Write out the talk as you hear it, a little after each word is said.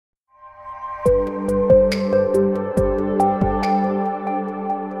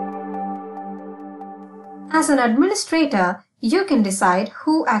As an administrator, you can decide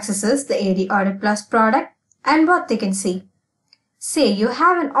who accesses the ADAudit Plus product and what they can see. Say you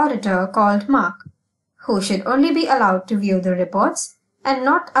have an auditor called Mark, who should only be allowed to view the reports and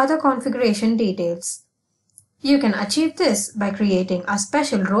not other configuration details. You can achieve this by creating a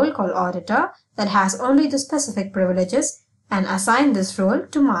special role called auditor that has only the specific privileges and assign this role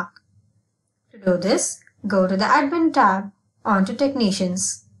to Mark. To do this, go to the Admin tab onto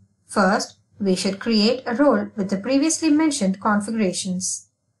Technicians. First, we should create a role with the previously mentioned configurations.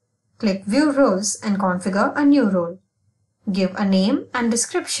 Click View Roles and configure a new role. Give a name and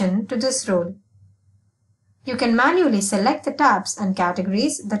description to this role. You can manually select the tabs and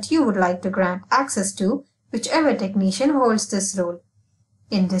categories that you would like to grant access to whichever technician holds this role.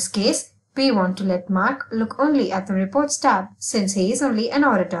 In this case, we want to let Mark look only at the Reports tab since he is only an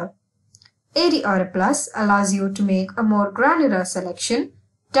auditor. ADAudit Plus allows you to make a more granular selection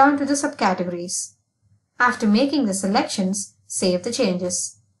down to the subcategories. After making the selections, save the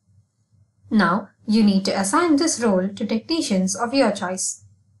changes. Now, you need to assign this role to technicians of your choice.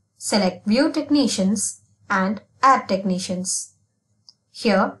 Select View Technicians and Add Technicians.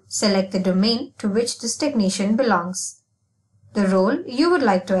 Here, select the domain to which this technician belongs, the role you would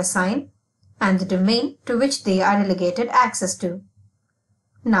like to assign, and the domain to which they are delegated access to.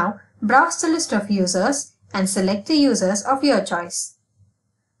 Now, browse the list of users and select the users of your choice.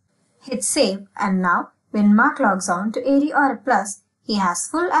 Hit Save, and now, when Mark logs on to ADAudit Plus, he has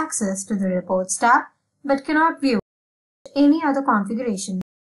full access to the Reports tab but cannot view any other configuration.